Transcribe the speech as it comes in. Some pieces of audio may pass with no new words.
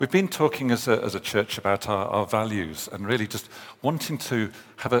We've been talking as a church about our values and really just wanting to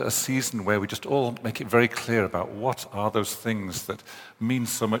have a season where we just all make it very clear about what are those things that mean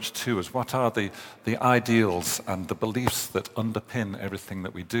so much to us, what are the ideals and the beliefs that underpin everything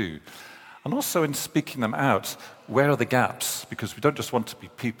that we do. And also in speaking them out, where are the gaps? Because we don't just want to be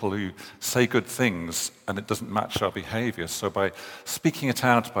people who say good things and it doesn't match our behavior. So by speaking it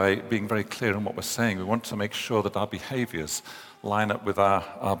out, by being very clear in what we're saying, we want to make sure that our behaviors line up with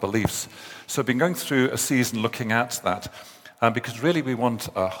our beliefs. So I've been going through a season looking at that because really we want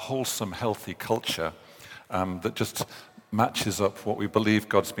a wholesome, healthy culture that just matches up what we believe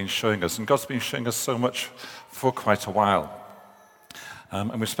God's been showing us. And God's been showing us so much for quite a while.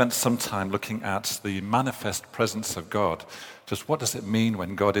 And we've spent some time looking at the manifest presence of God. Just what does it mean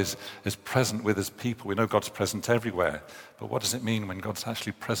when God is present with his people? We know God's present everywhere, but what does it mean when God's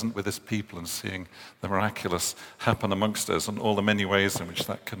actually present with his people and seeing the miraculous happen amongst us and all the many ways in which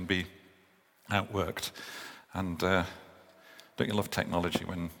that can be outworked? And don't you love technology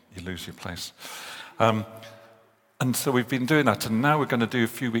when you lose your place? And so we've been doing that, and now we're going to do a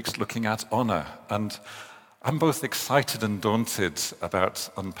few weeks looking at honor. And I'm both excited and daunted about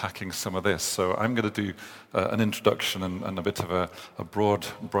unpacking some of this. So I'm going to do an introduction and a bit of a broad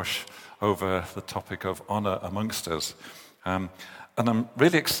brush over the topic of honor amongst us. And I'm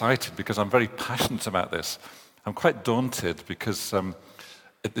really excited because I'm very passionate about this. I'm quite daunted because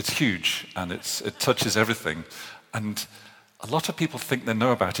it's huge and it touches everything. And a lot of people think they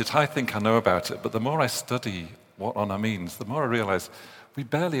know about it. I think I know about it. But the more I study what honor means, the more I realize we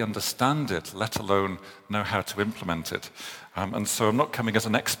barely understand it, let alone know how to implement it. And so I'm not coming as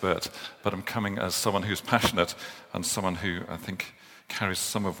an expert, but I'm coming as someone who's passionate and someone who I think carries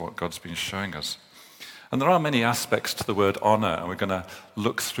some of what God's been showing us. And there are many aspects to the word honor, and we're going to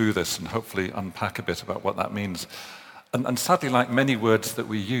look through this and hopefully unpack a bit about what that means. And sadly, like many words that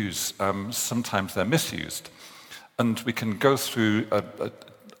we use, sometimes they're misused. And we can go through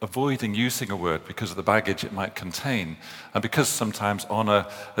avoiding using a word because of the baggage it might contain. And because sometimes honor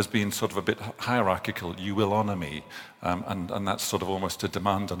has been sort of a bit hierarchical, you will honor me. And that's sort of almost a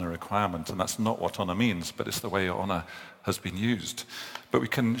demand and a requirement. And that's not what honor means, but it's the way honor has been used. But we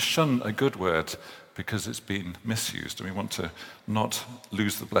can shun a good word because it's been misused. And we want to not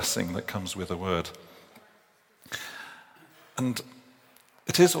lose the blessing that comes with a word. And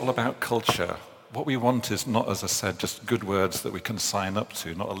it is all about culture. What we want is not, as I said, just good words that we can sign up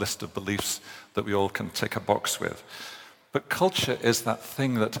to, not a list of beliefs that we all can tick a box with. But culture is that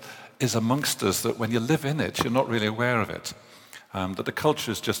thing that is amongst us that when you live in it, you're not really aware of it. That the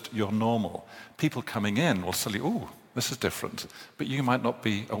culture is just your normal. People coming in will suddenly, ooh, this is different. But you might not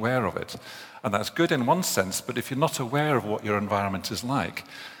be aware of it. And that's good in one sense, but if you're not aware of what your environment is like,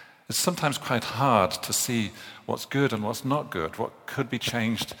 it's sometimes quite hard to see what's good and what's not good, what could be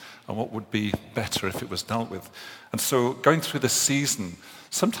changed and what would be better if it was dealt with. And so going through this season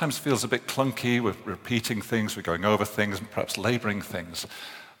sometimes feels a bit clunky. We're repeating things, we're going over things, and perhaps laboring things.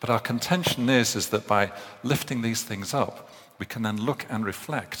 But our contention is that by lifting these things up, we can then look and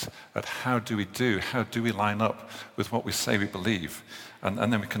reflect at how do we line up with what we say we believe.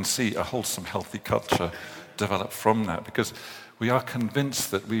 And then we can see a wholesome, healthy culture develop from that. Because we are convinced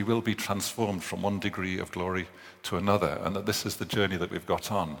that we will be transformed from one degree of glory to another, and that this is the journey that we've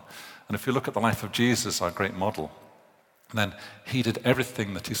got on. And if you look at the life of Jesus, our great model, then he did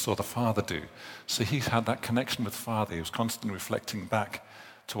everything that he saw the Father do. So he had that connection with Father. He was constantly reflecting back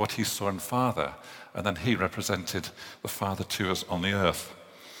to what he saw in Father, and then he represented the Father to us on the earth.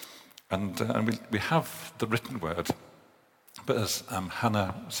 And we have the written word, but as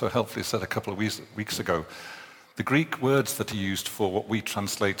Hannah so helpfully said a couple of weeks ago, the Greek words that are used for what we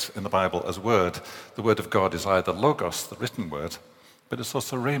translate in the Bible as word, the word of God is either logos, the written word, but it's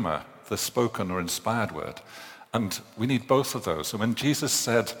also rhema, the spoken or inspired word. And we need both of those. And when Jesus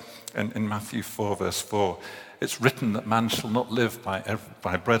said in Matthew 4, verse 4, it's written that man shall not live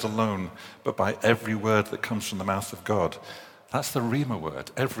by bread alone, but by every word that comes from the mouth of God. That's the rhema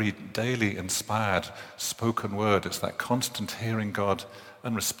word. Every daily inspired spoken word, it's that constant hearing God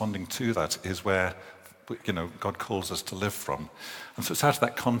and responding to that is where God calls us to live from. And so it's out of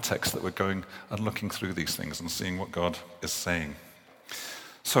that context that we're going and looking through these things and seeing what God is saying.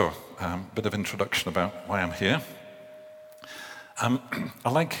 So, a bit of introduction about why I'm here. I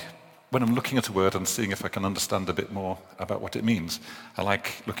like when I'm looking at a word and seeing if I can understand a bit more about what it means. I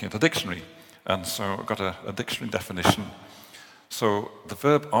like looking at a dictionary. And so I've got a dictionary definition. So the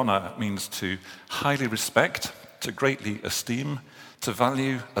verb honor means to highly respect, to greatly esteem, to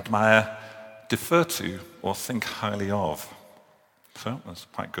value, admire, defer to, or think highly of. So that's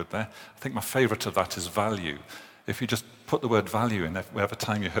quite good there. I think my favorite of that is value. If you just put the word value in every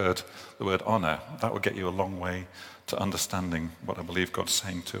time you heard the word honor, that would get you a long way to understanding what I believe God's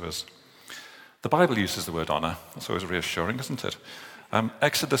saying to us. The Bible uses the word honor. That's always reassuring, isn't it?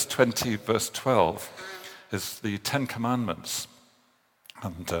 Exodus 20, verse 12 is the Ten Commandments.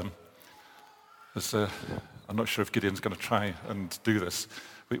 And I'm not sure if Gideon's going to try and do this.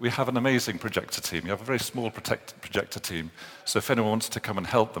 We have an amazing projector team. We have a very small projector team. So if anyone wants to come and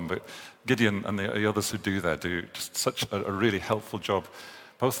help them, but Gideon and the others who do that do just such a really helpful job.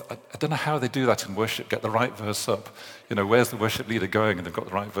 Both, I don't know how they do that in worship, get the right verse up. You know, where's the worship leader going? And they've got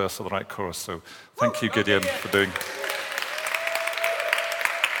the right verse or the right chorus. So thank you, Gideon, for doing.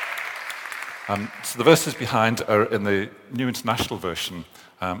 So the verses behind are in the New International Version.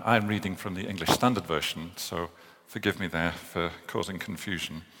 I'm reading from the English Standard Version, so forgive me there for causing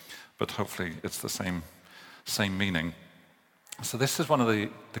confusion, but hopefully it's the same meaning. So this is one of the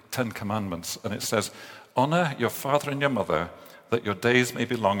Ten Commandments, and it says, "Honor your father and your mother, that your days may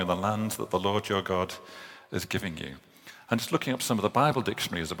be long in the land that the Lord your God is giving you." And just looking up some of the Bible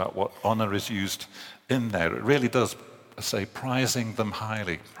dictionaries about what honor is used in there, it really does say prizing them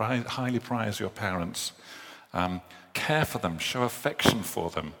highly, highly prize your parents, care for them, show affection for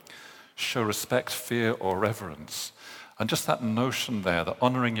them, show respect, fear, or reverence. And just that notion there, that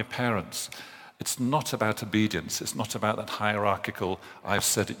honoring your parents, it's not about obedience. It's not about that hierarchical, I've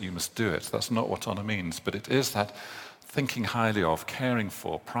said it, you must do it. That's not what honor means. But it is that thinking highly of, caring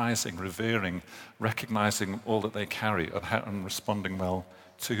for, prizing, revering, recognizing all that they carry and responding well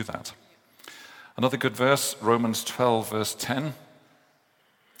to that. Another good verse, Romans 12, verse 10.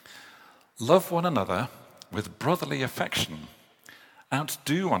 "Love one another with brotherly affection.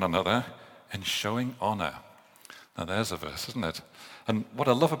 Outdo one another in showing honor." Now there's a verse, isn't it? And what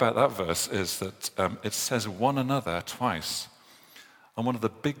I love about that verse is that it says one another twice. And one of the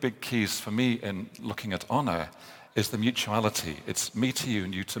big keys for me in looking at honor is the mutuality. It's me to you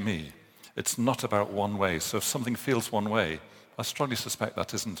and you to me. It's not about one way. So if something feels one way, I strongly suspect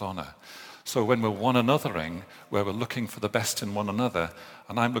that isn't honor. So when we're one anothering, where we're looking for the best in one another,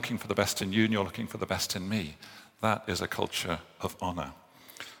 and I'm looking for the best in you and you're looking for the best in me, that is a culture of honor.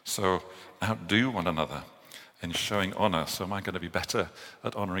 So outdo one another in showing honor. So am I going to be better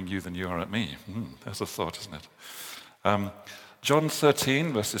at honoring you than you are at me? There's a thought, isn't it? John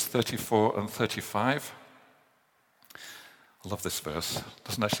 13, verses 34 and 35. I love this verse. It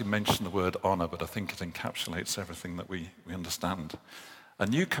doesn't actually mention the word honor, but I think it encapsulates everything that we understand. "A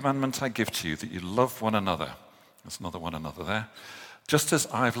new commandment I give to you, that you love one another." There's another one another there. "Just as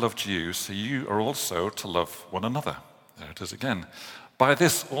I've loved you, so you are also to love one another." There it is again. "By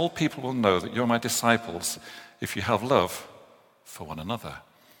this all people will know that you're my disciples, if you have love for one another."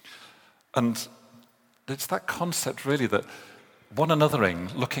 And it's that concept really that one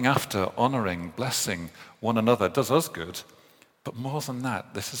anothering, looking after, honoring, blessing one another does us good. But more than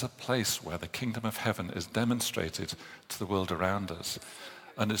that, this is a place where the kingdom of heaven is demonstrated to the world around us.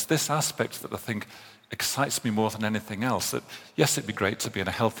 And it's this aspect that I think excites me more than anything else. That yes, it'd be great to be in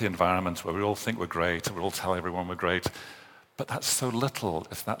a healthy environment where we all think we're great and we all tell everyone we're great. But that's so little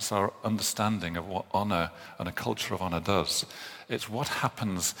if that's our understanding of what honor and a culture of honor does. It's what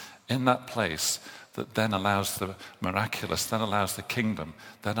happens in that place that then allows the miraculous, then allows the kingdom,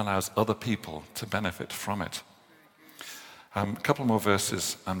 then allows other people to benefit from it. A couple more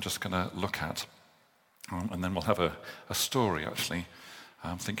verses I'm just going to look at, and then we'll have a story, actually,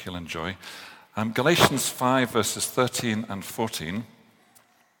 I think you'll enjoy. Galatians 5, verses 13 and 14.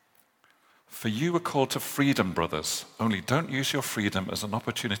 "For you were called to freedom, brothers, only don't use your freedom as an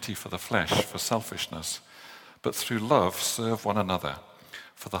opportunity for the flesh, for selfishness, but through love serve one another.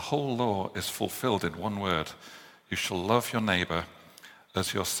 For the whole law is fulfilled in one word, you shall love your neighbor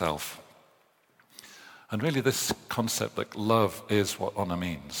as yourself." And really this concept that love is what honor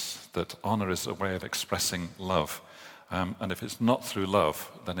means, that honor is a way of expressing love. And if it's not through love,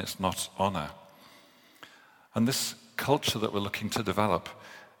 then it's not honor. And this culture that we're looking to develop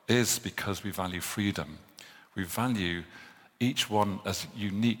is because we value freedom. We value each one as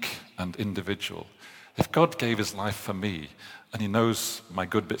unique and individual. If God gave his life for me, and he knows my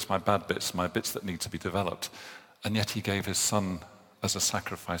good bits, my bad bits, my bits that need to be developed, and yet he gave his son as a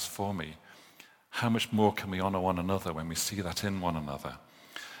sacrifice for me, how much more can we honor one another when we see that in one another?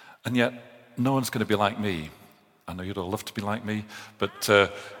 And yet, no one's going to be like me. I know you'd all love to be like me, but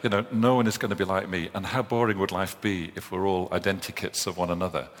no one is going to be like me. And how boring would life be if we're all identikits of one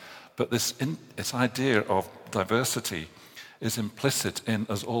another? But this idea of diversity is implicit in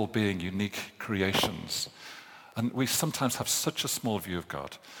us all being unique creations. And we sometimes have such a small view of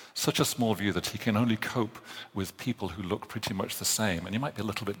God, such a small view that he can only cope with people who look pretty much the same. And you might be a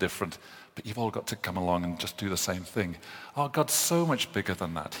little bit different, but you've all got to come along and just do the same thing. Our God's so much bigger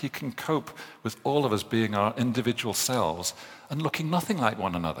than that. He can cope with all of us being our individual selves and looking nothing like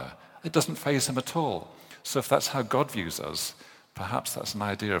one another. It doesn't faze him at all. So if that's how God views us, perhaps that's an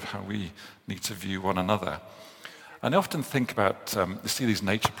idea of how we need to view one another. And I often think about, you see these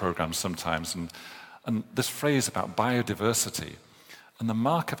nature programs sometimes, and this phrase about biodiversity. And the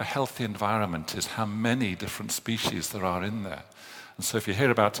mark of a healthy environment is how many different species there are in there. And so if you hear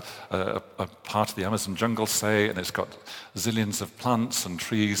about a part of the Amazon jungle, say, and it's got zillions of plants and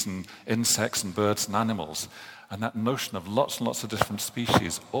trees and insects and birds and animals, and that notion of lots and lots of different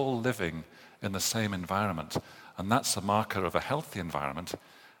species all living in the same environment, and that's a marker of a healthy environment,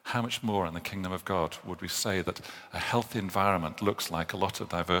 how much more in the kingdom of God would we say that a healthy environment looks like a lot of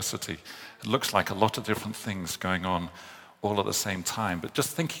diversity? It looks like a lot of different things going on all at the same time. But just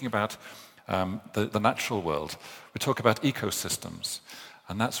thinking about the natural world, we talk about ecosystems,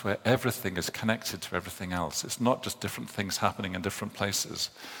 and that's where everything is connected to everything else. It's not just different things happening in different places.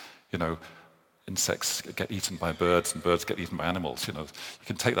 You know, insects get eaten by birds and birds get eaten by animals. You know, you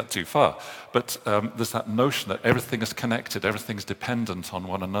can take that too far. But there's that notion that everything is connected, everything's dependent on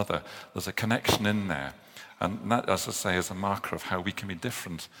one another. There's a connection in there. And that, as I say, is a marker of how we can be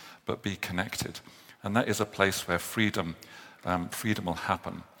different but be connected. And that is a place where freedom will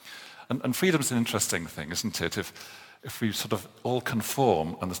happen. And freedom's an interesting thing, isn't it? If we sort of all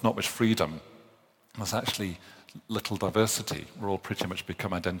conform and there's not much freedom, there's actually little diversity. We're all pretty much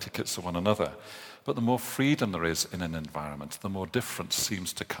become identikits of one another. But the more freedom there is in an environment, the more difference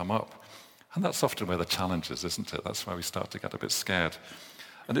seems to come up. And that's often where the challenge is, isn't it? That's why we start to get a bit scared.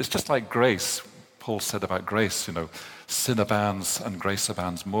 And it's just like grace. Paul said about grace, you know, sin abounds and grace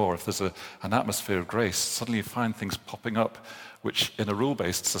abounds more. If there's an atmosphere of grace, suddenly you find things popping up which in a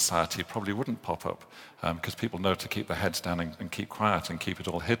rule-based society probably wouldn't pop up because people know to keep their heads down and keep quiet and keep it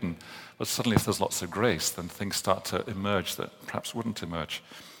all hidden. But suddenly if there's lots of grace, then things start to emerge that perhaps wouldn't emerge.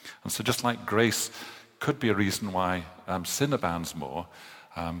 And so just like grace could be a reason why sin abounds more,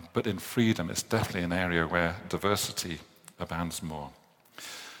 but in freedom it's definitely an area where diversity abounds more.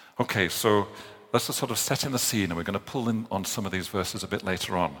 Okay, so let's just sort of set in the scene, and we're going to pull in on some of these verses a bit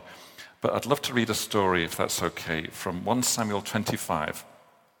later on. But I'd love to read a story, if that's okay, from 1 Samuel 25.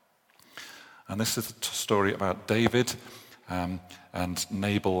 And this is a story about David and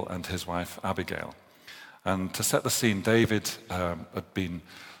Nabal and his wife Abigail. And to set the scene, David had been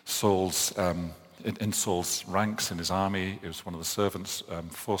Saul's, in Saul's ranks in his army. He was one of the servants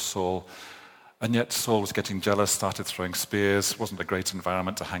for Saul. And yet Saul was getting jealous, started throwing spears. It wasn't a great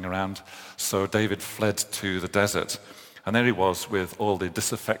environment to hang around. So David fled to the desert. And there he was with all the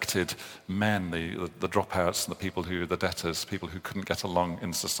disaffected men, the dropouts, and the debtors, people who couldn't get along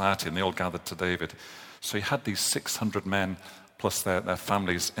in society, and they all gathered to David. So he had these 600 men plus their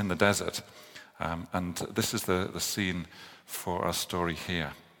families in the desert. And this is the scene for our story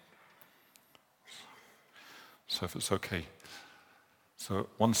here. So if it's okay. So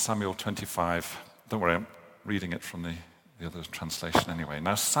 1 Samuel 25, don't worry, I'm reading it from the other translation anyway.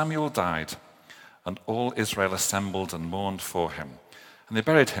 Now Samuel died, and all Israel assembled and mourned for him. And they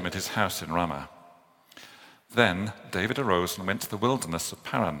buried him at his house in Ramah. Then David arose and went to the wilderness of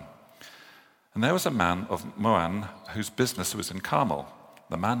Paran. And there was a man of Moab whose business was in Carmel.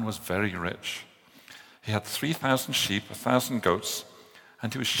 The man was very rich. He had 3,000 sheep, 1,000 goats,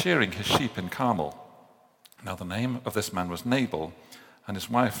 and he was shearing his sheep in Carmel. Now the name of this man was Nabal, and his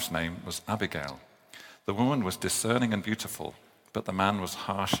wife's name was Abigail. The woman was discerning and beautiful, but the man was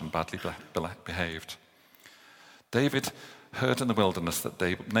harsh and badly behaved. David heard in the wilderness that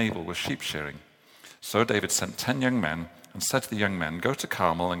Nabal was sheep shearing. So David sent 10 young men and said to the young men, "Go to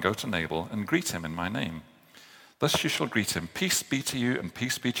Carmel and go to Nabal and greet him in my name. Thus you shall greet him, 'Peace be to you and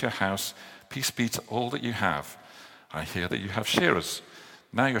peace be to your house. Peace be to all that you have. I hear that you have shearers.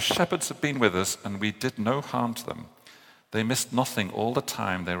 Now your shepherds have been with us, and we did no harm to them. They missed nothing all the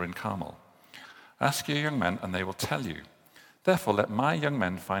time they were in Carmel. Ask your young men, and they will tell you. Therefore let my young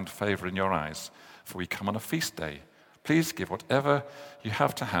men find favor in your eyes, for we come on a feast day. Please give whatever you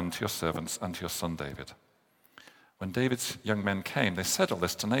have to hand to your servants and to your son David.' When David's young men came, they said all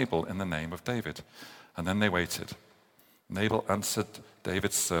this to Nabal in the name of David, and then they waited. Nabal answered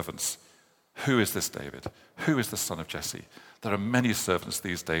David's servants, 'Who is this David? Who is the son of Jesse? There are many servants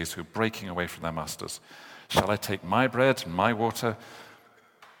these days who are breaking away from their masters. Shall I take my bread and my water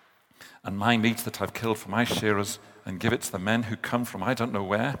and my meat that I've killed for my shearers and give it to the men who come from I don't know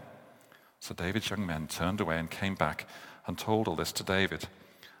where?' So David's young men turned away and came back and told all this to David.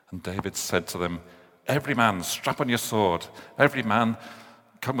 And David said to them, every man strap on your sword. Every man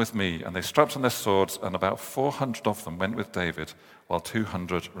come with me. And they strapped on their swords, and about 400 of them went with David, while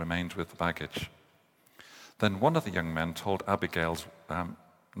 200 remained with the baggage. Then one of the young men told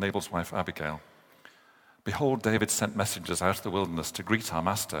Nabal's wife Abigail, "Behold, David sent messengers out of the wilderness to greet our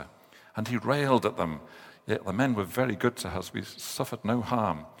master, and he railed at them. Yet the men were very good to us. We suffered no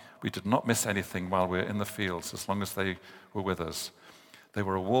harm. We did not miss anything while we were in the fields, as long as they were with us. They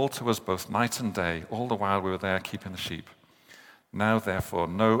were a wall to us both night and day, all the while we were there keeping the sheep. Now, therefore,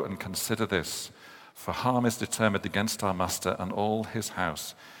 know and consider this, for harm is determined against our master and all his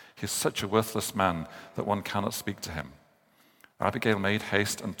house. He is such a worthless man that one cannot speak to him." Abigail made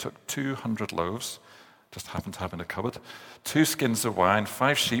haste and took 200 loaves, just happened to have in a cupboard, 2 skins of wine,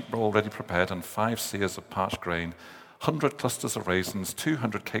 5 sheep were already prepared, and 5 seahs of parched grain, 100 clusters of raisins,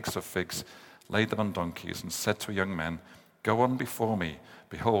 200 cakes of figs, laid them on donkeys, and said to young men, "Go on before me.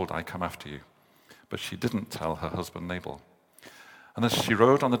 Behold, I come after you." But she didn't tell her husband Nabal. And as she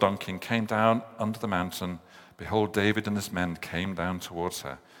rode on the donkey and came down under the mountain, behold, David and his men came down towards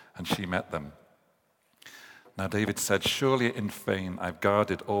her, and she met them. Now David said, "Surely in vain I've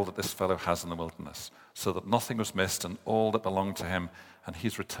guarded all that this fellow has in the wilderness, so that nothing was missed and all that belonged to him, and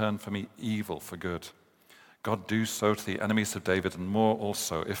he's returned for me evil for good. God do so to the enemies of David, and more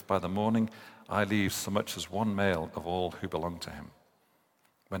also, if by the morning I leave so much as one male of all who belong to him."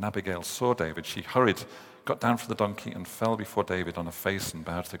 When Abigail saw David, she hurried, got down from the donkey, and fell before David on her face and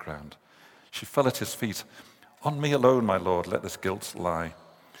bowed to the ground. She fell at his feet. "On me alone, my lord, let this guilt lie.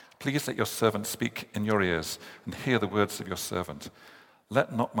 Please let your servant speak in your ears, and hear the words of your servant.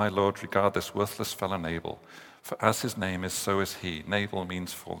 Let not my lord regard this worthless fellow Nabal, for as his name is, so is he." Nabal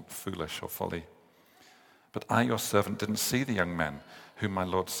means foolish or folly. "But I, your servant, didn't see the young men whom my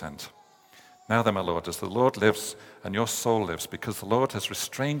lord sent. Now then, my lord, as the Lord lives and your soul lives, because the Lord has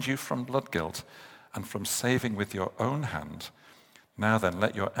restrained you from blood guilt and from saving with your own hand, now then,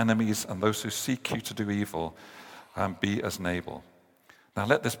 let your enemies and those who seek you to do evil be as Nabal. Now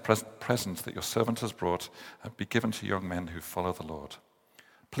let this present that your servant has brought be given to young men who follow the Lord.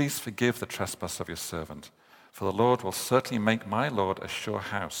 Please forgive the trespass of your servant, for the Lord will certainly make my Lord a sure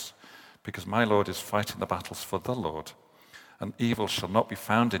house, because my Lord is fighting the battles for the Lord, and evil shall not be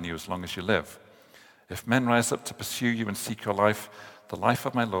found in you as long as you live. If men rise up to pursue you and seek your life, the life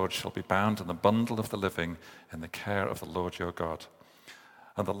of my Lord shall be bound in the bundle of the living in the care of the Lord your God.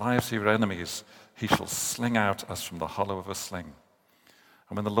 And the lives of your enemies he shall sling out as from the hollow of a sling.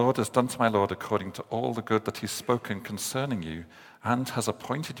 And when the Lord has done to my Lord according to all the good that he's spoken concerning you, and has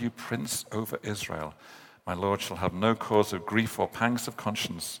appointed you prince over Israel, my Lord shall have no cause of grief or pangs of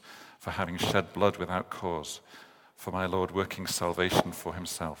conscience for having shed blood without cause, for my Lord working salvation for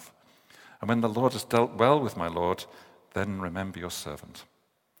himself. And when the Lord has dealt well with my Lord, then remember your servant."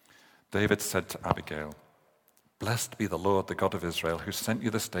 David said to Abigail, "Blessed be the Lord, the God of Israel, who sent you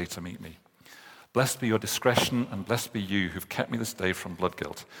this day to meet me. Blessed be your discretion, and blessed be you who've kept me this day from blood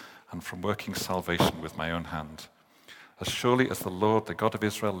guilt and from working salvation with my own hand. As surely as the Lord, the God of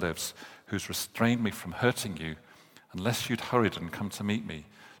Israel lives, who's restrained me from hurting you, unless you'd hurried and come to meet me,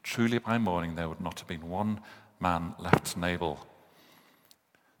 truly by morning there would not have been one man left to Nabal."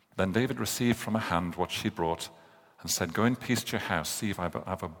 Then David received from her hand what she brought and said, "Go in peace to your house. See if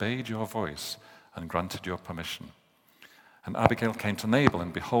I've obeyed your voice and granted your permission." And Abigail came to Nabal,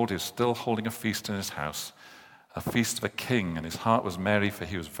 and behold, he was still holding a feast in his house, a feast of a king, and his heart was merry, for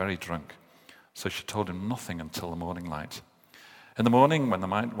he was very drunk. So she told him nothing until the morning light. In the morning, when the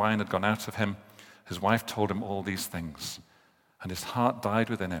wine had gone out of him, his wife told him all these things. And his heart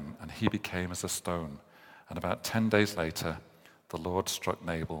died within him, and he became as a stone. And about 10 days later, the Lord struck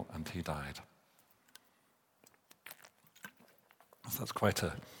Nabal, and he died. So that's quite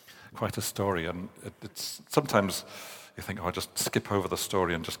a story, and it's sometimes you think, I'll just skip over the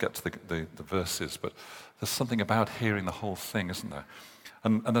story and just get to the verses, but there's something about hearing the whole thing, isn't there?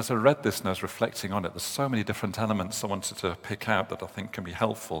 And as I read this and I was reflecting on it, there's so many different elements I wanted to pick out that I think can be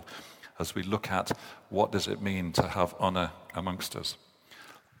helpful as we look at what does it mean to have honor amongst us.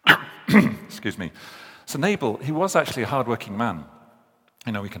 Excuse me. So Nabal, he was actually a hardworking man.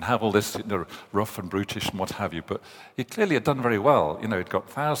 You know, we can have all this rough and brutish and what have you, but he clearly had done very well. You know, he'd got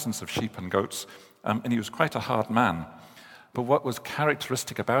thousands of sheep and goats, and he was quite a hard man. But what was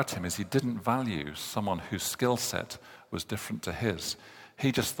characteristic about him is he didn't value someone whose skill set was different to his.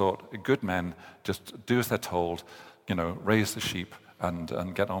 He just thought good men just do as they're told, you know, raise the sheep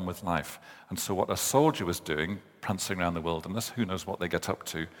and get on with life. And so what a soldier was doing, prancing around the wilderness, who knows what they get up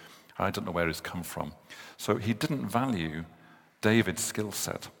to, I don't know where he's come from. So he didn't value David's skill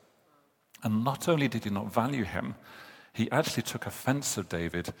set. And not only did he not value him, he actually took offense of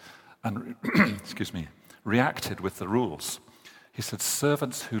David and excuse me, reacted with the rules. He said,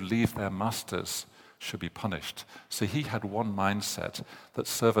 servants who leave their masters should be punished. So he had one mindset, that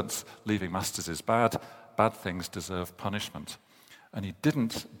servants leaving masters is bad, bad things deserve punishment. And he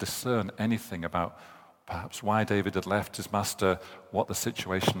didn't discern anything about perhaps why David had left his master, what the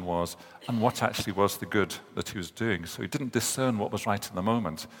situation was, and what actually was the good that he was doing. So he didn't discern what was right in the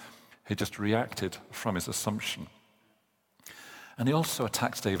moment. He just reacted from his assumption. And he also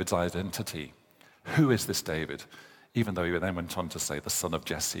attacked David's identity. Who is this David? Even though he then went on to say the son of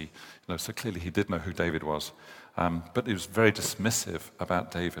Jesse. So clearly he did know who David was. But he was very dismissive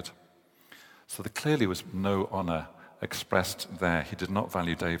about David. So there clearly was no honor expressed there. He did not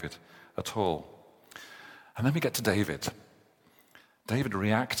value David at all. And then we get to David. David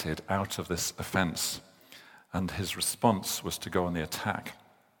reacted out of this offense, and his response was to go on the attack.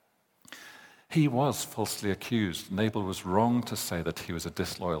 He was falsely accused. Nabal was wrong to say that he was a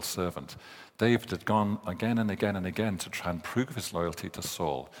disloyal servant. David had gone again and again and again to try and prove his loyalty to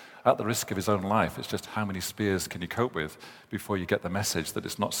Saul. At the risk of his own life, it's just how many spears can you cope with before you get the message that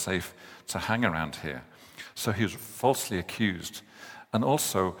it's not safe to hang around here. So he was falsely accused. And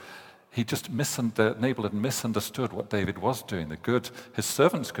also, Nabal had misunderstood what David was doing. The good, his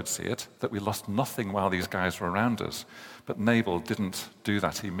servants could see it, that we lost nothing while these guys were around us. But Nabal didn't do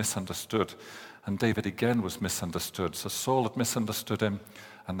that. He misunderstood. And David again was misunderstood. So Saul had misunderstood him,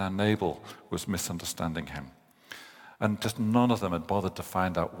 and now Nabal was misunderstanding him. And just none of them had bothered to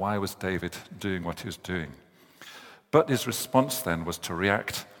find out why was David doing what he was doing. But his response then was to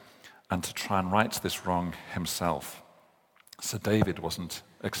react and to try and right this wrong himself. So David wasn't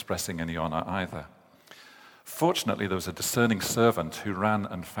expressing any honor either. Fortunately, there was a discerning servant who ran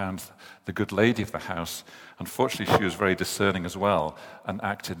and found the good lady of the house. Unfortunately, she was very discerning as well and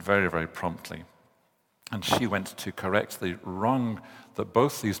acted very, very promptly. And she went to correct the wrong that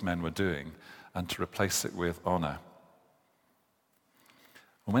both these men were doing and to replace it with honor.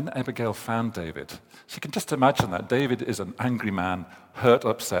 And when Abigail found David, she can just imagine that. David is an angry man, hurt,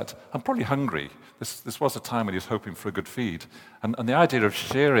 upset, and probably hungry. This was a time when he was hoping for a good feed. And the idea of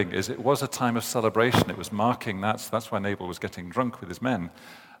sharing is it was a time of celebration. It was marking that. So that's why Nabal was getting drunk with his men.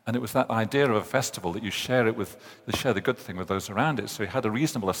 And it was that idea of a festival that you share the good thing with those around it. So he had a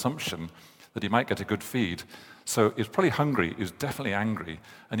reasonable assumption that he might get a good feed. So he was probably hungry. He was definitely angry.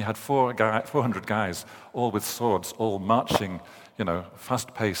 And he had 400 guys, all with swords, all marching,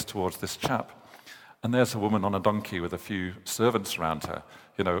 fast-paced towards this chap. And there's a woman on a donkey with a few servants around her.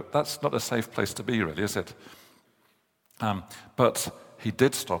 That's not a safe place to be, really, is it? But he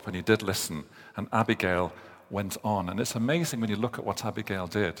did stop and he did listen. And Abigail went on. And it's amazing when you look at what Abigail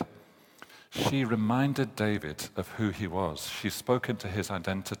did. She reminded David of who he was. She spoke into his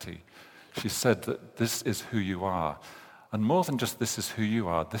identity. She said that this is who you are. And more than just this is who you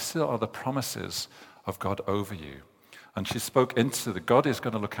are, these are the promises of God over you. And she spoke into that God is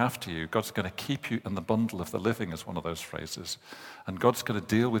going to look after you. God's going to keep you in the bundle of the living, is one of those phrases. And God's going to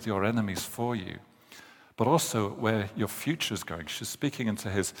deal with your enemies for you. But also where your future is going. She's speaking into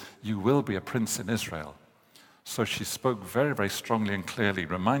his, you will be a prince in Israel. So she spoke very, very strongly and clearly,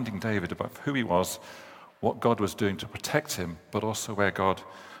 reminding David about who he was, what God was doing to protect him, but also where God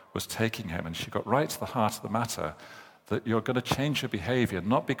was taking him. And she got right to the heart of the matter, that you're going to change your behavior,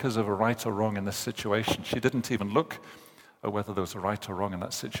 not because of a right or wrong in this situation. She didn't even look at whether there was a right or wrong in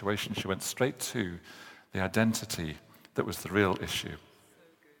that situation. She went straight to the identity that was the real issue.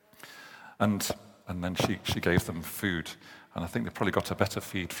 And then she gave them food. And I think they probably got a better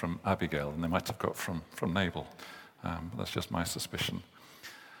feed from Abigail than they might have got from Nabal. That's just my suspicion.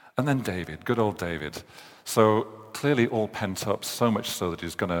 And then David, good old David. So clearly all pent up, so much so that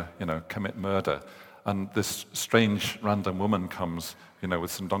he's going to, commit murder. And this strange random woman comes,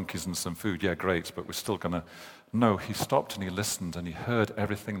 with some donkeys and some food. Yeah, great, but we're still going to... No, he stopped and he listened and he heard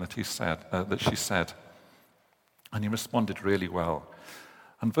everything that she said. And he responded really well.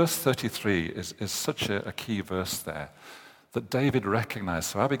 And verse 33 is such a key verse there, that David recognized.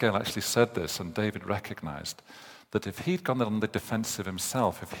 So Abigail actually said this, and David recognized that if he'd gone on the defensive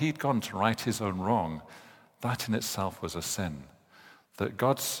himself, if he'd gone to right his own wrong, that in itself was a sin. That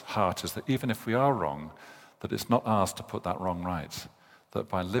God's heart is that even if we are wrong, that it's not ours to put that wrong right. That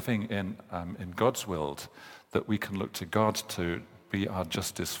by living in God's will, that we can look to God to be our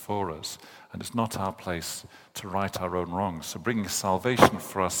justice for us. And it's not our place to right our own wrongs. So bringing salvation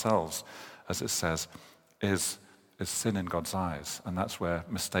for ourselves, as it says, is sin in God's eyes. And that's where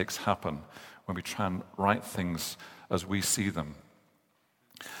mistakes happen, when we try and right things as we see them.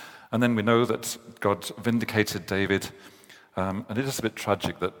 And then we know that God vindicated David. And it is a bit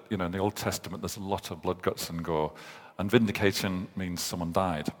tragic that, in the Old Testament, there's a lot of blood, guts, and gore. And vindication means someone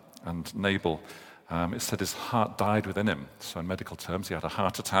died. And Nabal, it said his heart died within him. So in medical terms, he had a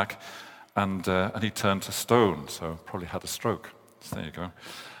heart attack, and he turned to stone, so probably had a stroke. So there you go.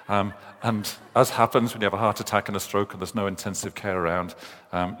 And as happens when you have a heart attack and a stroke and there's no intensive care around,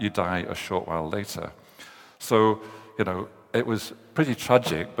 you die a short while later. So, it was pretty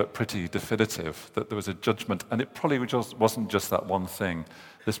tragic, but pretty definitive that there was a judgment. And it probably wasn't just that one thing.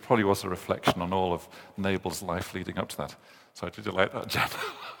 This probably was a reflection on all of Nabal's life leading up to that. So did you like that,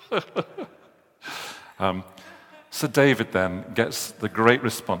 Jen? So David then gets the great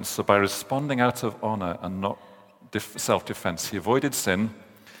response. So by responding out of honor and not self-defense, he avoided sin.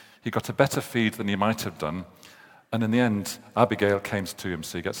 He got a better feed than he might have done. And in the end, Abigail came to him,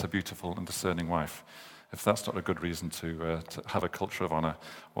 so he gets a beautiful and discerning wife. If that's not a good reason to have a culture of honor,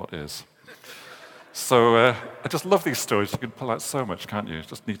 what is? So I just love these stories. You can pull out so much, can't you? You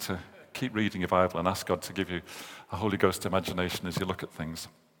just need to keep reading your Bible and ask God to give you a Holy Ghost imagination as you look at things.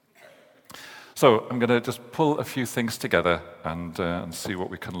 So I'm going to just pull a few things together and see what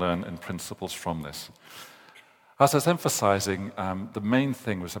we can learn in principles from this. As I was emphasizing, the main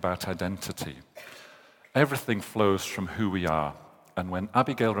thing was about identity. Everything flows from who we are. And when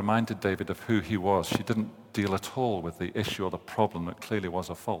Abigail reminded David of who he was, she didn't deal at all with the issue or the problem that clearly was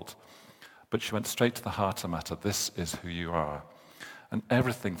a fault. But she went straight to the heart of the matter. This is who you are. And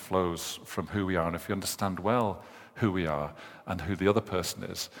everything flows from who we are. And if you understand well who we are and who the other person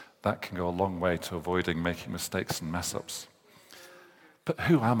is, that can go a long way to avoiding making mistakes and mess-ups. But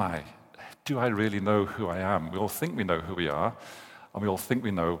who am I? Do I really know who I am? We all think we know who we are, and we all think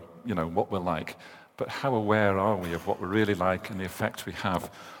we know, what we're like. But how aware are we of what we're really like and the effect we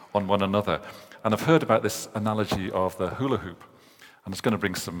have on one another? And I've heard about this analogy of the hula hoop. And it's going to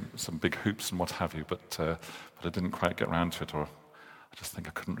bring some big hoops and what have you, but I didn't quite get around to it, or I just think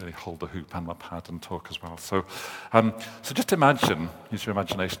I couldn't really hold the hoop and my pad and talk as well. So just imagine, use your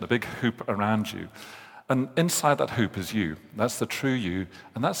imagination, a big hoop around you. And inside that hoop is you. That's the true you,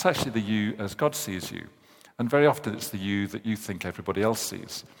 and that's actually the you as God sees you. And very often it's the you that you think everybody else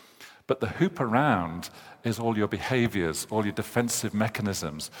sees. But the hoop around is all your behaviors, all your defensive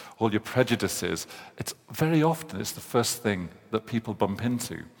mechanisms, all your prejudices. Very often it's the first thing that people bump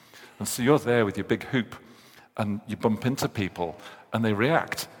into. And so you're there with your big hoop, and you bump into people, and they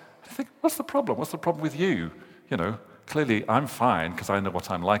react. You think, what's the problem? What's the problem with you? Clearly I'm fine because I know what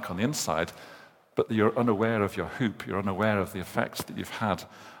I'm like on the inside, but you're unaware of your hoop. You're unaware of the effects that you've had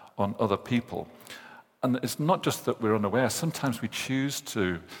on other people. And it's not just that we're unaware. Sometimes we choose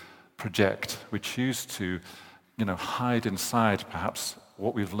to project. We choose to, hide inside perhaps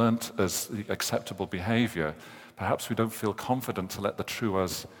what we've learnt as the acceptable behavior. Perhaps we don't feel confident to let the true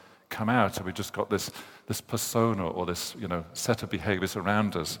us come out, and we've just got this persona or this, set of behaviors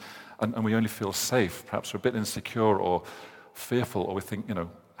around us, and we only feel safe. Perhaps we're a bit insecure or fearful, or we think,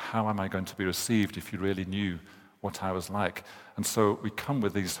 how am I going to be received if you really knew what I was like? And so we come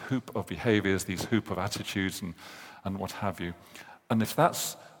with these hoop of behaviors, these hoop of attitudes and what have you. And if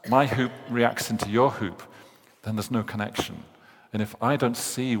that's my hoop reacts into your hoop, then there's no connection. And if I don't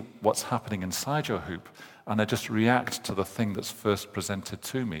see what's happening inside your hoop, and I just react to the thing that's first presented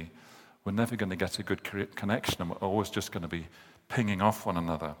to me, we're never going to get a good connection, and we're always just going to be pinging off one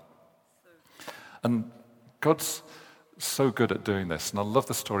another. And God's so good at doing this, and I love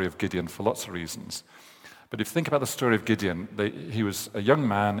the story of Gideon for lots of reasons. But if you think about the story of Gideon, he was a young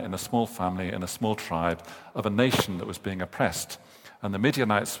man in a small family, in a small tribe, of a nation that was being oppressed. And the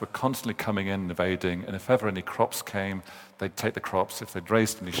Midianites were constantly coming in, invading, and if ever any crops came, they'd take the crops. If they'd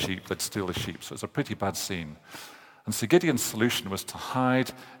raised any sheep, they'd steal the sheep. So it was a pretty bad scene. And so Gideon's solution was to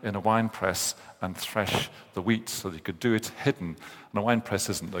hide in a wine press and thresh the wheat so that he could do it hidden. And a wine press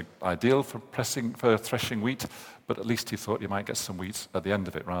isn't ideal for threshing wheat, but at least he thought you might get some wheat at the end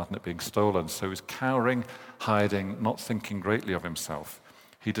of it rather than it being stolen. So he was cowering, hiding, not thinking greatly of himself.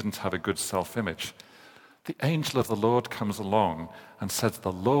 He didn't have a good self-image. The angel of the Lord comes along and says,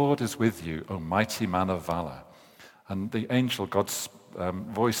 "The Lord is with you, O mighty man of valor." And the angel, God's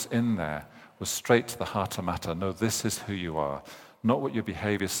voice in there, was straight to the heart of matter. No, this is who you are. Not what your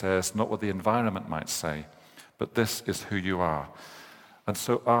behavior says, not what the environment might say, but this is who you are. And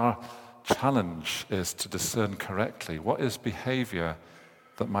so our challenge is to discern correctly what is behavior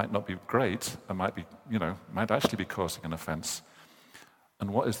that might not be great and might actually be causing an offense.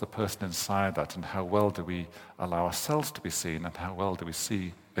 And what is the person inside that, and how well do we allow ourselves to be seen, and how well do we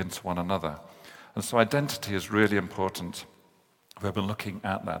see into one another? And so identity is really important. We've been looking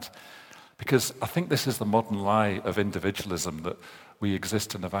at that. Because I think this is the modern lie of individualism, that we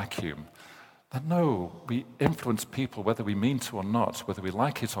exist in a vacuum. then no, we influence people whether we mean to or not, whether we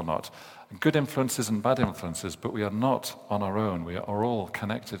like it or not. Good influences and bad influences, but we are not on our own. We are all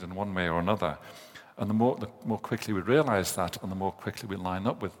connected in one way or another. And the more quickly we realize that and the more quickly we line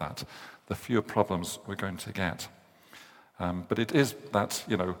up with that, the fewer problems we're going to get. But it is that,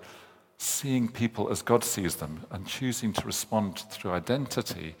 seeing people as God sees them and choosing to respond through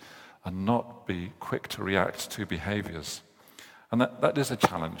identity and not be quick to react to behaviors. And that is a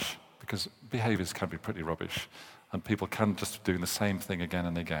challenge, because behaviors can be pretty rubbish and people can just be doing the same thing again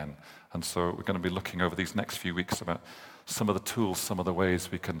and again. And so we're going to be looking over these next few weeks about some of the tools, some of the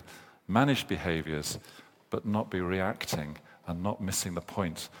ways we can manage behaviors but not be reacting and not missing the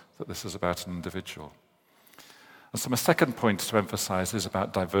point that this is about an individual. And so my second point to emphasize is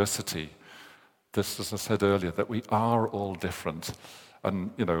about diversity. This, as I said earlier, that we are all different.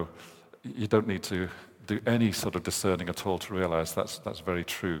 And, you don't need to do any sort of discerning at all to realize that's very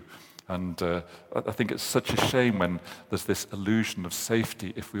true. And I think it's such a shame when there's this illusion of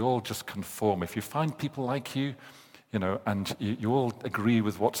safety if we all just conform. If you find people like you, and you all agree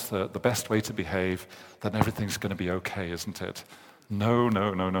with what's the best way to behave, then everything's going to be okay, isn't it? No.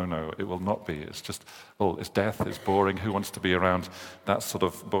 It will not be. It's just, it's death, it's boring. Who wants to be around that sort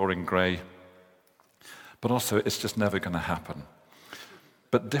of boring grey? But also, it's just never going to happen.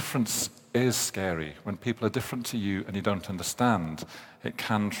 But difference is scary. When people are different to you and you don't understand, it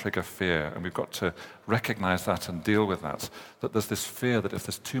can trigger fear. And we've got to recognize that and deal with that. That there's this fear that if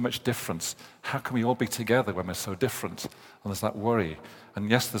there's too much difference, how can we all be together when we're so different? And there's that worry. And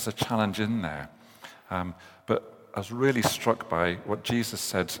yes, there's a challenge in there. But I was really struck by what Jesus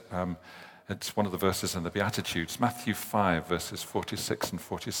said. It's one of the verses in the Beatitudes, Matthew 5, verses 46 and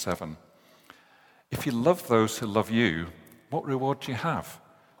 47. If you love those who love you, what reward do you have?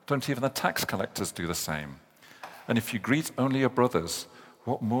 Don't even the tax collectors do the same? And if you greet only your brothers,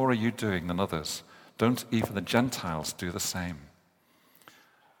 what more are you doing than others? Don't even the Gentiles do the same?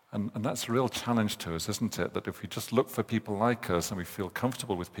 And that's a real challenge to us, isn't it? That if we just look for people like us and we feel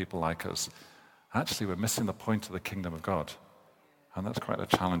comfortable with people like us, actually we're missing the point of the kingdom of God. And that's quite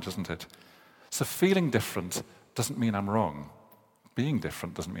a challenge, isn't it? So feeling different doesn't mean I'm wrong. Being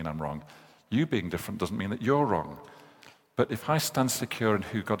different doesn't mean I'm wrong. You being different doesn't mean that you're wrong. But if I stand secure in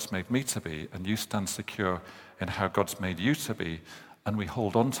who God's made me to be, and you stand secure in how God's made you to be, and we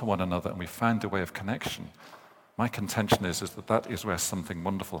hold on to one another and we find a way of connection, my contention is that is where something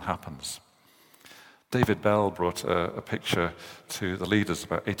wonderful happens. David Bell brought a picture to the leaders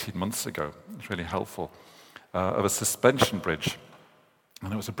about 18 months ago. It's really helpful, of a suspension bridge.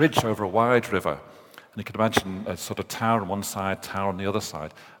 And it was a bridge over a wide river. And you can imagine a sort of tower on one side, tower on the other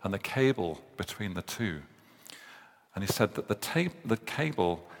side, and the cable between the two. And he said that the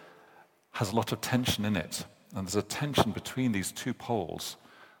cable has a lot of tension in it, and there's a tension between these two poles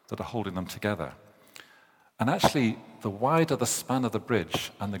that are holding them together. And actually, the wider the span of the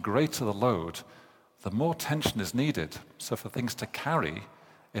bridge and the greater the load, the more tension is needed. So for things to carry,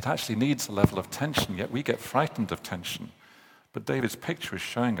 it actually needs a level of tension, yet we get frightened of tension. But David's picture is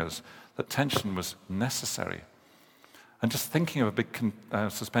showing us that tension was necessary. And just thinking of a big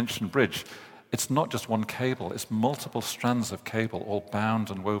suspension bridge, it's not just one cable, it's multiple strands of cable all bound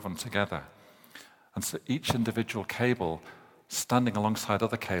and woven together. And so each individual cable standing alongside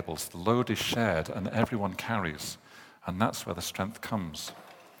other cables, the load is shared and everyone carries. And that's where the strength comes.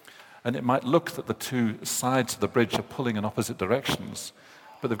 And it might look that the two sides of the bridge are pulling in opposite directions,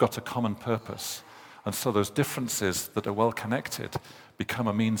 but they've got a common purpose. And so those differences that are well connected become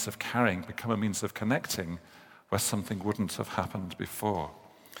a means of carrying, become a means of connecting where something wouldn't have happened before.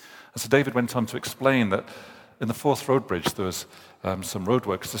 And so David went on to explain that in the Forth Road Bridge there was some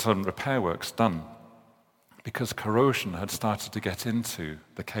repair works done because corrosion had started to get into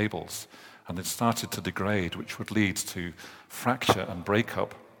the cables and it started to degrade, which would lead to fracture and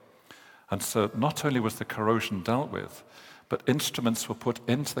breakup. And so not only was the corrosion dealt with, but instruments were put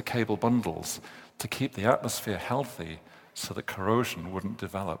into the cable bundles to keep the atmosphere healthy so that corrosion wouldn't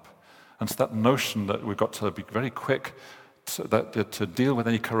develop. And so that notion that we've got to be very quick to deal with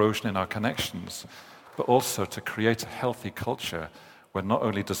any corrosion in our connections, but also to create a healthy culture where not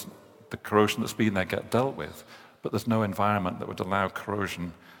only does the corrosion that's been there get dealt with, but there's no environment that would allow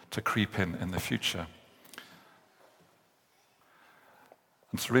corrosion to creep in the future.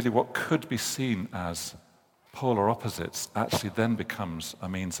 And so really what could be seen as polar opposites actually then becomes a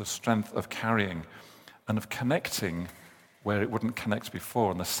means of strength, of carrying, and of connecting where it wouldn't connect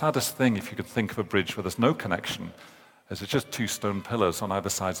before. And the saddest thing, if you could think of a bridge where there's no connection, is it's just two stone pillars on either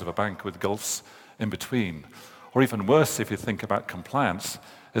sides of a bank with gulfs in between. Or even worse, if you think about compliance,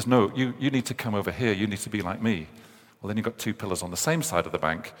 is no, you need to come over here, you need to be like me. Well, then you've got two pillars on the same side of the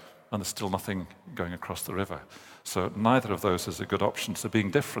bank, and there's still nothing going across the river. So neither of those is a good option. So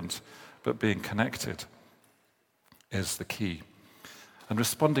being different, but being connected is the key. And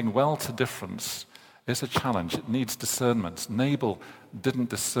responding well to difference is a challenge. It needs discernment. Nabal didn't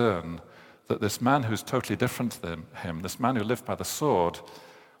discern that this man who's totally different than him, this man who lived by the sword,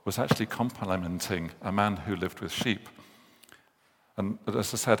 was actually complimenting a man who lived with sheep. And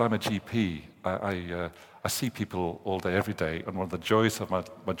as I said, I'm a GP. I see people all day, every day, and one of the joys of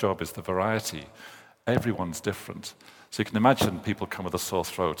my job is the variety. Everyone's different. So you can imagine people come with a sore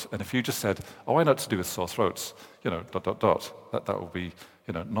throat, and if you just said, oh, I know what to do with sore throats, that will be,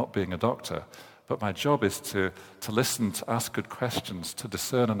 not being a doctor. But my job is to listen, to ask good questions, to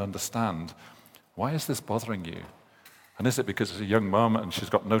discern and understand, why is this bothering you? And is it because it's a young mum and she's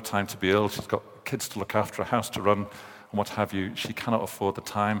got no time to be ill, she's got kids to look after, a house to run, and what have you, she cannot afford the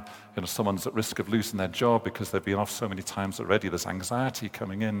time, someone's at risk of losing their job because they've been off so many times already, there's anxiety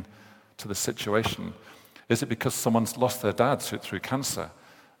coming in to the situation. Is it because someone's lost their dad through cancer?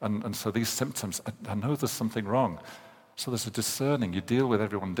 And so these symptoms, I know there's something wrong. So there's a discerning, you deal with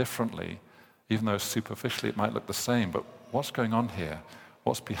everyone differently, even though superficially it might look the same, but what's going on here?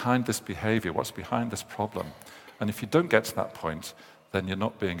 What's behind this behavior? What's behind this problem? And if you don't get to that point, then you're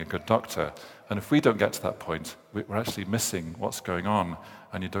not being a good doctor. And if we don't get to that point, we're actually missing what's going on,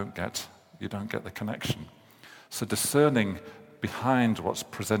 and you don't get the connection. So discerning behind what's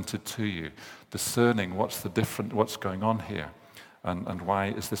presented to you, discerning what's going on here, and why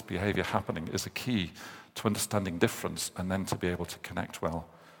is this behavior happening is a key to understanding difference and then to be able to connect well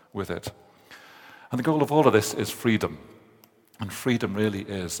with it. And the goal of all of this is freedom. And freedom really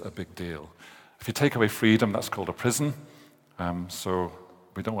is a big deal. If you take away freedom, that's called a prison. So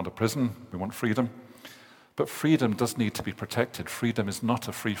we don't want a prison, we want freedom. But freedom does need to be protected. Freedom is not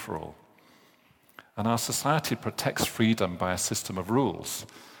a free-for-all. And our society protects freedom by a system of rules.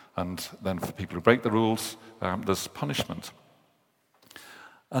 And then for people who break the rules, there's punishment.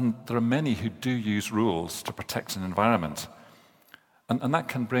 And there are many who do use rules to protect an environment. And that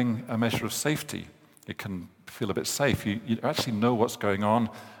can bring a measure of safety. It can feel a bit safe. You actually know what's going on,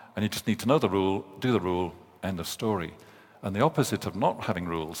 and you just need to know the rule, do the rule, end of story. And the opposite of not having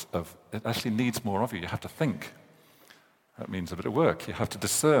rules, it actually needs more of you. You have to think. That means a bit of work. You have to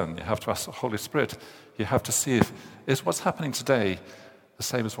discern. You have to ask the Holy Spirit. You have to see is what's happening today the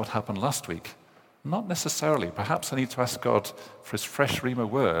same as what happened last week? Not necessarily. Perhaps I need to ask God for his fresh rhema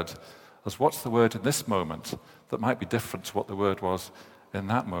word as what's the word in this moment that might be different to what the word was in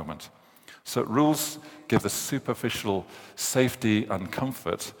that moment. So rules give the superficial safety and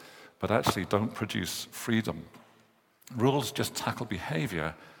comfort, but actually don't produce freedom. Rules just tackle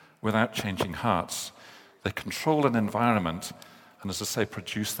behavior without changing hearts. They control an environment and, as I say,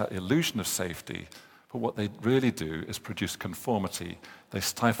 produce that illusion of safety. But what they really do is produce conformity. They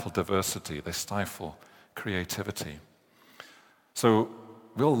stifle diversity. They stifle creativity. So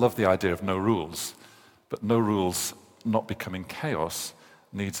we all love the idea of no rules, but no rules not becoming chaos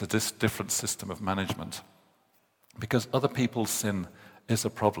needs a different system of management. Because other people's sin is a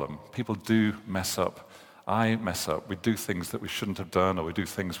problem. People do mess up. I mess up. We do things that we shouldn't have done, or we do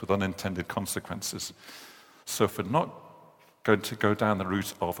things with unintended consequences. So if we're not going to go down the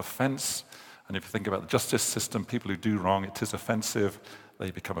route of offense, and if you think about the justice system, people who do wrong, it is offensive,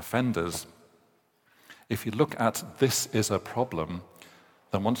 they become offenders. If you look at this is a problem,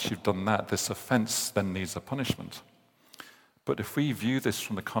 then once you've done that, this offense then needs a punishment. But if we view this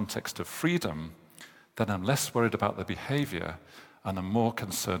from the context of freedom, then I'm less worried about the behavior and I'm more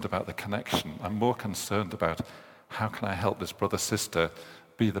concerned about the connection. I'm more concerned about how can I help this brother, sister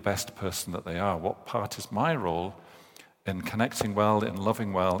be the best person that they are? What part is my role in connecting well, in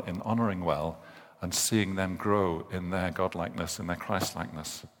loving well, in honoring well, and seeing them grow in their godlikeness, in their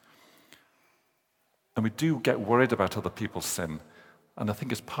Christlikeness? And we do get worried about other people's sin. And I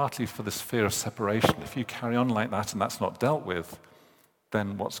think it's partly for this fear of separation. If you carry on like that and that's not dealt with,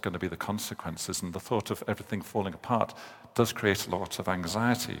 then what's going to be the consequences? And the thought of everything falling apart does create a lot of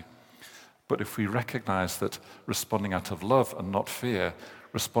anxiety. But if we recognize that responding out of love and not fear,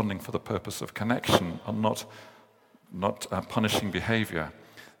 responding for the purpose of connection and not punishing behavior,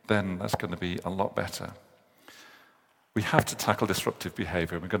 then that's going to be a lot better. We have to tackle disruptive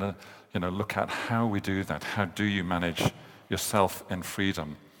behavior. We're going to look at how we do that. How do you manage yourself in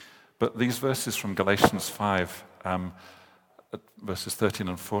freedom? But these verses from Galatians 5, verses 13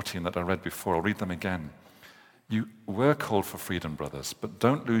 and 14 that I read before, I'll read them again. You were called for freedom, brothers, but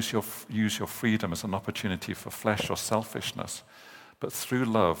don't use your freedom as an opportunity for flesh or selfishness, but through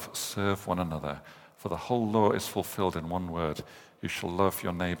love serve one another. For the whole law is fulfilled in one word: you shall love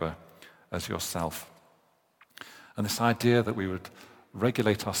your neighbor as yourself. And this idea that we would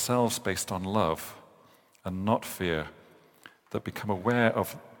regulate ourselves based on love and not fear, that become aware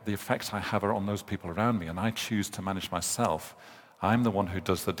of the effect I have on those people around me, and I choose to manage myself, I'm the one who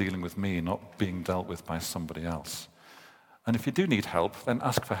does the dealing with me, not being dealt with by somebody else. And if you do need help, then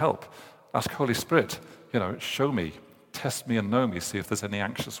ask for help. Ask Holy Spirit, show me, test me and know me, see if there's any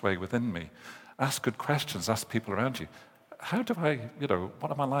anxious way within me. Ask good questions, ask people around you. How do I,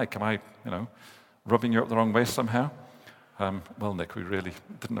 what am I like? Am I, rubbing you up the wrong way somehow? Well, Nick, we really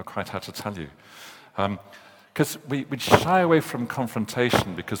didn't know quite how to tell you. Because we shy away from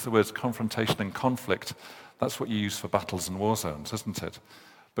confrontation because the words confrontation and conflict, that's what you use for battles and war zones, isn't it?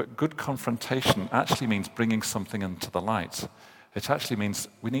 But good confrontation actually means bringing something into the light. It actually means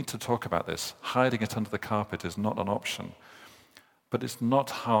we need to talk about this. Hiding it under the carpet is not an option. But it's not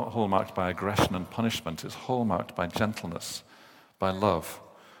hallmarked by aggression and punishment. It's hallmarked by gentleness, by love,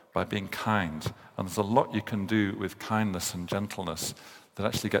 by being kind. And there's a lot you can do with kindness and gentleness that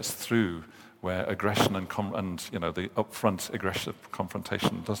actually gets through where aggression and the upfront aggressive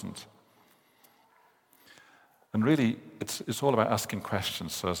confrontation doesn't. And really, it's all about asking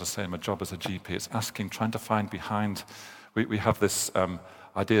questions. So as I say, my job as a GP, it's asking, trying to find behind. We have this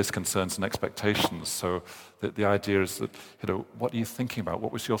ideas, concerns, and expectations. So the idea is that, what are you thinking about?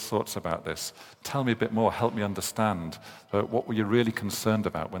 What was your thoughts about this? Tell me a bit more. Help me understand. What were you really concerned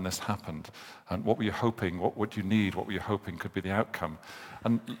about when this happened? And what were you hoping? What would you need? What were you hoping could be the outcome?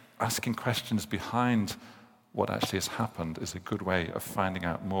 And asking questions behind what actually has happened is a good way of finding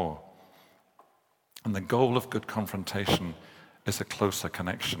out more. And the goal of good confrontation is a closer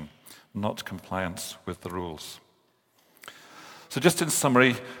connection, not compliance with the rules. So just in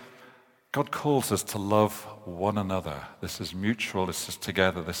summary, God calls us to love one another. This is mutual, this is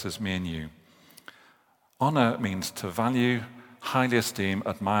together, this is me and you. Honor means to value, highly esteem,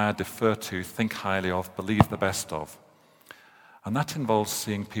 admire, defer to, think highly of, believe the best of. And that involves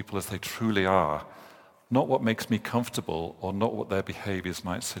seeing people as they truly are, not what makes me comfortable or not what their behaviors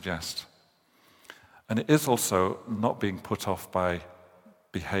might suggest. And it is also not being put off by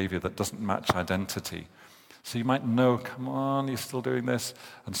behavior that doesn't match identity. So you might know, come on, you're still doing this,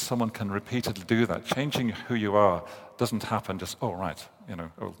 and someone can repeatedly do that. Changing who you are doesn't happen just, I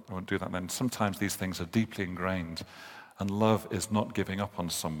won't do that then. Sometimes these things are deeply ingrained, and love is not giving up on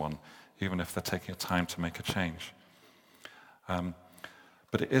someone, even if they're taking time to make a change.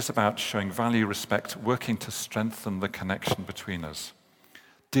 But it is about showing value, respect, working to strengthen the connection between us.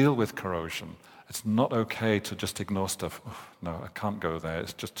 Deal with corrosion. It's not okay to just ignore stuff. Oh, no, I can't go there.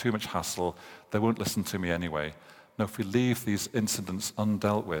 It's just too much hassle. They won't listen to me anyway. No, if we leave these incidents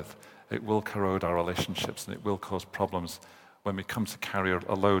undealt with, it will corrode our relationships and it will cause problems. When we come to carry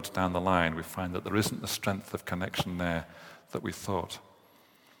a load down the line, we find that there isn't the strength of connection there that we thought.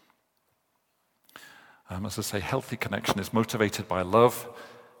 As I say, healthy connection is motivated by love,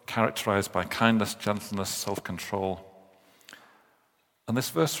 characterized by kindness, gentleness, self-control. And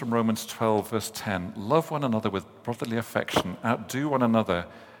this verse from Romans 12, verse 10, love one another with brotherly affection, outdo one another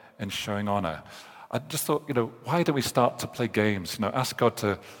in showing honor. I just thought, why do we start to play games? Ask God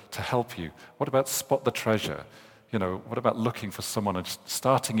to help you. What about spot the treasure? What about looking for someone and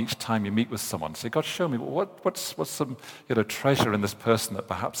starting each time you meet with someone? Say, God, show me, what's some treasure in this person that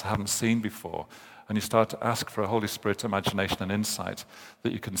perhaps I haven't seen before? And you start to ask for a Holy Spirit imagination and insight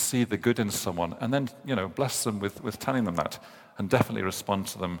that you can see the good in someone and then, bless them with telling them that and definitely respond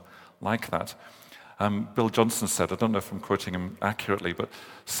to them like that. Bill Johnson said, I don't know if I'm quoting him accurately, but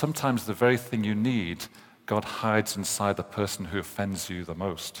sometimes the very thing you need, God hides inside the person who offends you the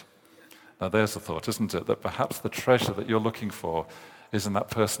most. Now there's the thought, isn't it? That perhaps the treasure that you're looking for is in that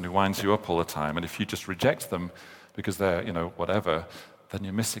person who winds you up all the time. And if you just reject them because they're, whatever, then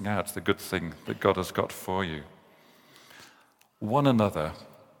you're missing out the good thing that God has got for you. One another.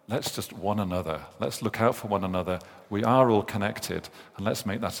 Let's just one another. Let's look out for one another. We are all connected, and let's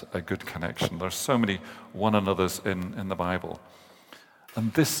make that a good connection. There are so many one anothers in the Bible.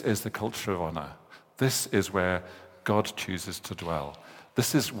 And this is the culture of honor. This is where God chooses to dwell.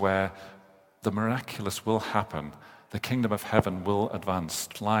 This is where the miraculous will happen. The kingdom of heaven will advance.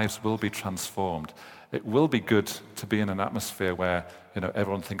 Lives will be transformed. It will be good to be in an atmosphere where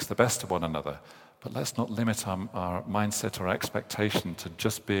everyone thinks the best of one another. But let's not limit our mindset or expectation to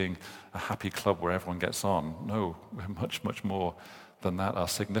just being a happy club where everyone gets on. No, we're much, much more than that. Our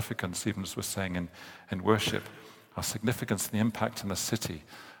significance, even as we're saying in worship, our significance and the impact in the city,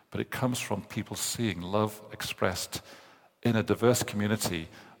 but it comes from people seeing love expressed in a diverse community,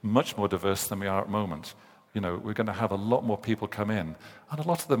 much more diverse than we are at the moment. We're going to have a lot more people come in, and a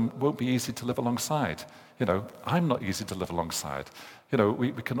lot of them won't be easy to live alongside. I'm not easy to live alongside.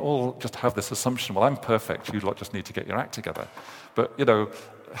 We can all just have this assumption, well, I'm perfect, you lot just need to get your act together. But,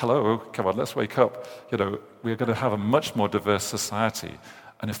 hello, come on, let's wake up. We're going to have a much more diverse society.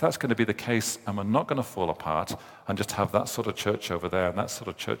 And if that's going to be the case, and we're not going to fall apart and just have that sort of church over there and that sort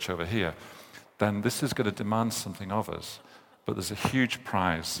of church over here, then this is going to demand something of us. But there's a huge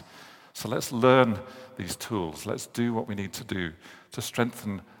prize. So let's learn these tools. Let's do what we need to do to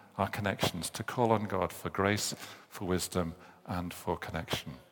strengthen our connections, to call on God for grace, for wisdom, and for connection.